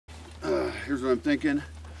here's what I'm thinking.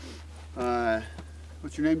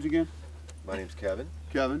 What's your names again? My name's Kevin.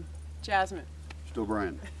 Kevin. Jasmine. Still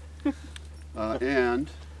Brian. And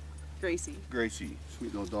Gracie. Gracie,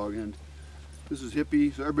 sweet little dog. And this is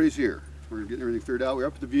Hippie, so everybody's here. We're getting everything figured out. We're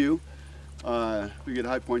up at the View. We get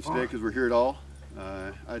high points today because we're here at all.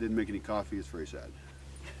 I didn't make any coffee, it's very sad.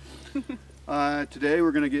 Today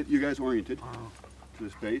we're going to get you guys oriented to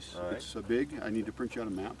this base. Right. It's big. I need to print you out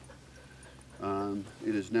a map.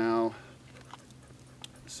 It is now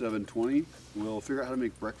 7:20. We'll figure out how to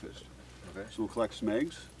make breakfast. Okay. So we'll collect some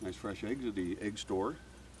eggs, nice fresh eggs at the egg store,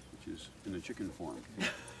 which is in the chicken form.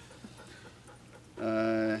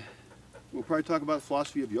 We'll probably talk about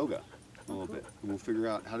philosophy of yoga a little bit, and we'll figure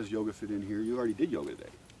out how does yoga fit in here. You already did yoga today.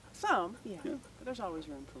 Some, yeah. But there's always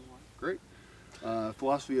room for more. Great.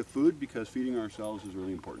 Philosophy of food, because feeding ourselves is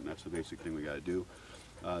really important. That's the basic thing we got to do.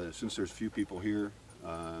 Since there's few people here,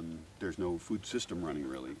 there's no food system running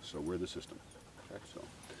really, so we're the system. Okay. So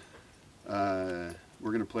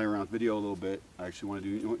we're going to play around with video a little bit. I actually want to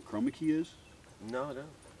do, you know what chroma key is? No, I don't.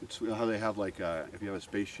 It's how they have like, if you have a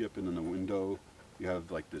spaceship and in the window, you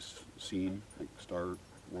have like this scene, like Star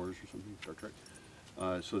Wars or something, Star Trek.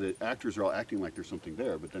 So the actors are all acting like there's something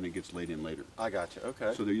there, but then it gets laid in later. I got you.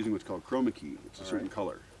 Okay. So they're using what's called chroma key. It's a certain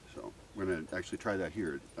color. So we're going to actually try that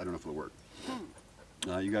here. I don't know if it'll work.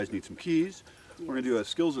 You guys need some keys. We're going to do a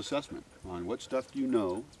skills assessment on what stuff do you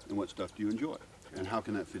know and what stuff do you enjoy, and how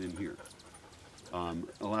can that fit in here. A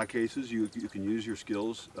lot of cases you can use your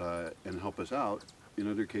skills and help us out. In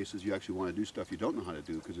other cases you actually want to do stuff you don't know how to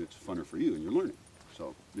do because it's funner for you and you're learning.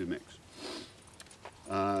 So it mix.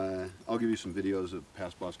 I'll give you some videos of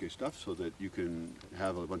past Bosque stuff so that you can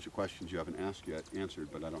have a bunch of questions you haven't asked yet answered,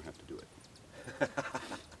 but I don't have to do it.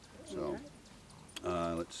 So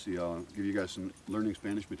let's see, I'll give you guys some learning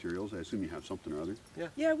Spanish materials. I assume you have something or other.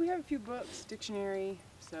 Yeah, we have a few books, dictionary,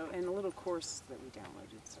 and a little course that we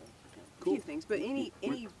downloaded. So a few things, but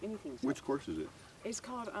anything. Which course is it? It's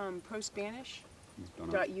called ProSpanish.uk.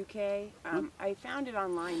 Huh? I found it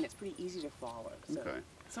online. It's pretty easy to follow. So Okay.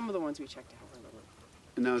 some of the ones we checked out were a little.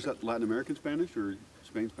 And now is that Latin American Spanish or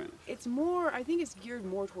Spain Spanish? It's more. I think it's geared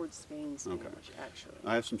more towards Spain Spanish, actually.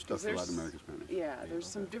 I have some stuff for Latin American Spanish. Yeah, there's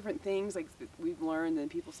some different things like that we've learned,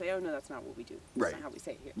 and people say, "Oh no, that's not what we do. That's not how we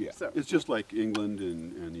say it here." Yeah, So, it's just like England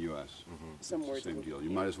and the U.S. some words. Same deal. You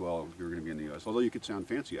might as well if you're going to be in the U.S. Although you could sound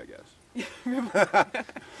fancy, I guess.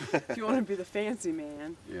 If you want to be the fancy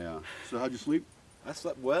man. Yeah. So how'd you sleep? I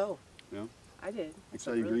slept well. Yeah. I did.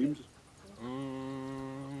 Exciting dreams?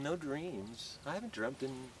 No dreams. I haven't dreamt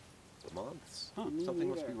in months. Huh. Something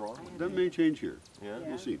must be wrong with That me. may change here. Yeah?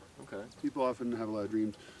 We'll see. Okay. People often have a lot of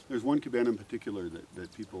dreams. There's one cabana in particular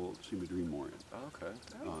that people seem to dream more in. Okay.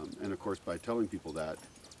 And of course, by telling people that,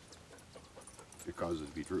 it causes it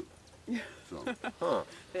to be true. So.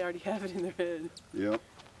 They already have it in their head. Yep.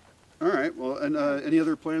 All right. Well, and any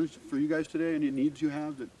other plans for you guys today? Any needs you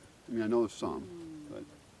have? That I mean, I know there's some, but.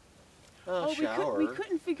 Shower. We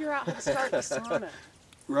couldn't figure out how to start the sauna.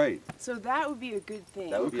 Right. So that would be a good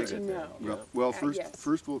thing. That would be a to good know. thing. Yeah. Well, yes.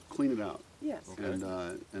 first we'll clean it out. Yes. Okay. And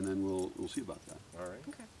then we'll see about that. All right.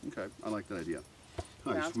 Okay. Okay. I like that idea.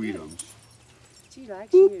 Hi, Sounds sweetums. She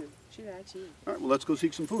likes you. She likes you. All right. Well, let's go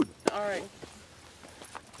seek some food. All right.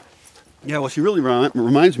 Yeah. Well, she really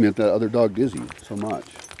reminds me of that other dog, Dizzy, so much.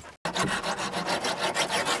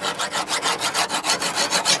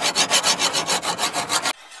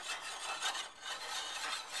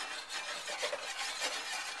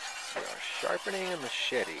 We are sharpening a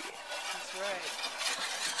machete. That's right.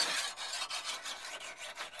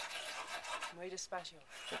 Muy despacio.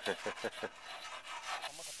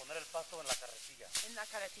 Vamos a poner el pasto en la carretilla. En la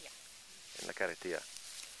carretilla. En la carretilla.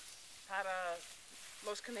 Para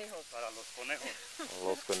los conejos. Para los conejos.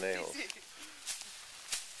 Los conejos. Sí, sí.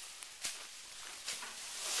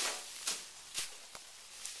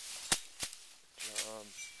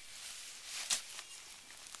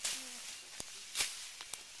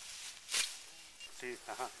 Sí,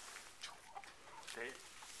 ajá. Sí,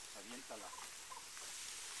 aviéntala.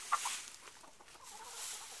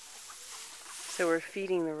 So we're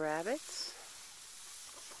feeding the rabbits.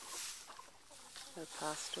 The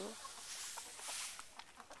pasto.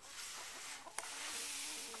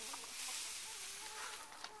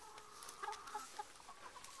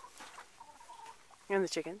 And the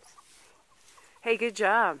chickens. Hey, good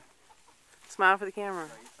job. Smile for the camera.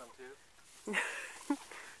 Can I eat some too?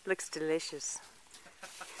 Looks delicious.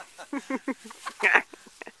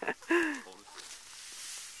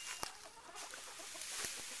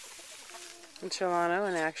 Enchilado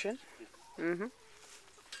in action.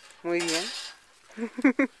 Muy bien.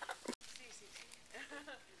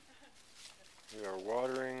 We are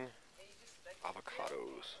watering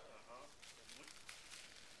avocados.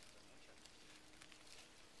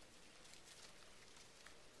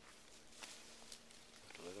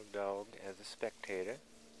 Little dog as a spectator.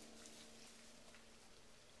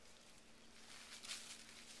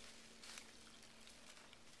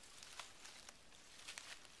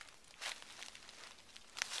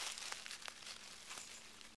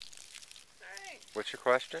 What's your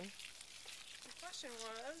question? The question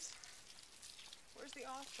was, where's the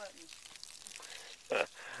off button?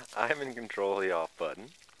 I'm in control of the off button,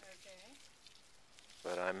 Okay.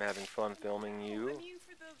 but I'm having fun filming you. I mean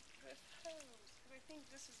for the hose, because I think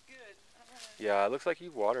this is good. Yeah, it looks like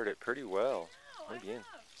you watered it pretty well. I Muy bien.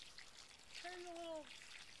 have. Turn the little...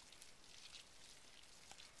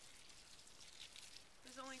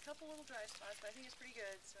 There's only a couple little dry spots, but I think it's pretty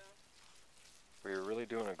good, so... We're really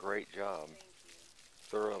doing a great job. Thank you.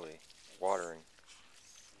 Thoroughly watering.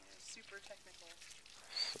 Super technical.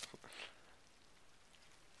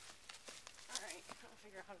 Alright, I'll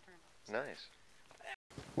figure out how to turn it. Nice.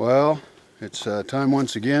 Well, it's time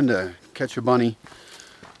once again to catch a bunny,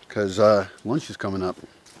 because lunch is coming up.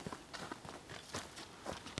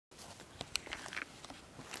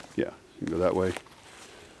 Yeah, you can go that way,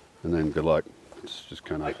 and then good luck. It's just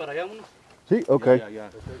kind of... Sí, okay.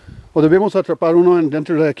 ¿O debemos atrapar uno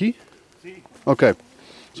dentro de aquí? Sí. Okay,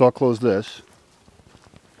 so I'll close this.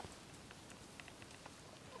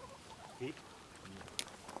 Sí.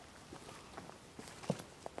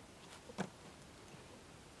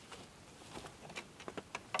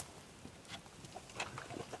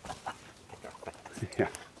 Yeah.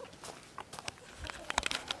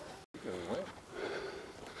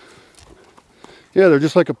 Yeah, they're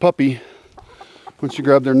just like a puppy. Once you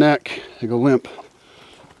grab their neck, they go limp.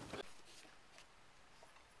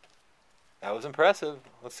 That was impressive.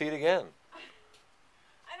 Let's see it again.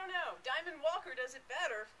 I don't know. Diamond Walker does it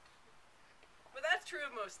better. But that's true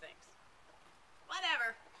of most things.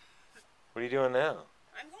 Whatever. What are you doing now?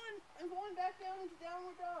 I'm going back down into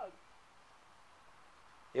downward dog.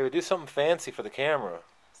 Yeah, but do something fancy for the camera.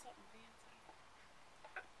 Something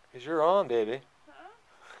fancy. Because you're on, baby.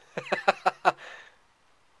 Huh?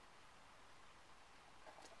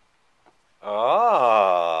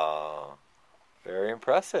 Oh, very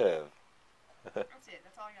impressive. That's it.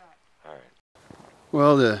 That's all I got. All right.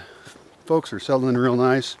 Well, the folks are settling real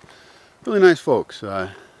nice. Really nice folks. It'll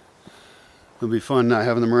be fun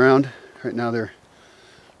having them around. Right now they're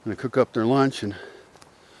going to cook up their lunch, and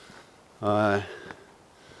not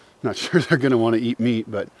sure they're going to want to eat meat,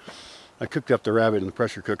 but I cooked up the rabbit in the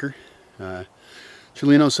pressure cooker.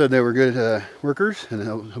 Chileno said they were good workers, and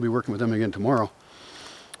he'll be working with them again tomorrow.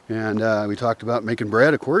 And we talked about making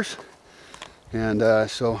bread, of course. And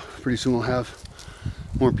so pretty soon we'll have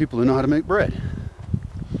more people who know how to make bread.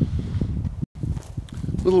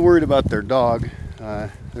 A little worried about their dog.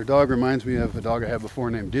 Their dog reminds me of a dog I had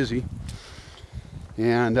before named Dizzy.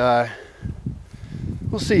 And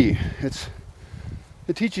we'll see.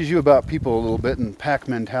 It teaches you about people a little bit and pack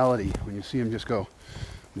mentality when you see them just go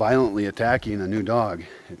violently attacking a new dog.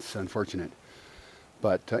 It's unfortunate.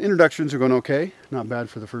 But introductions are going okay. Not bad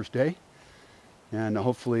for the first day. And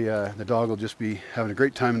hopefully the dog will just be having a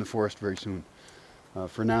great time in the forest very soon.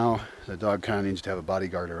 For now, the dog kind of needs to have a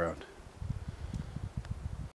bodyguard around.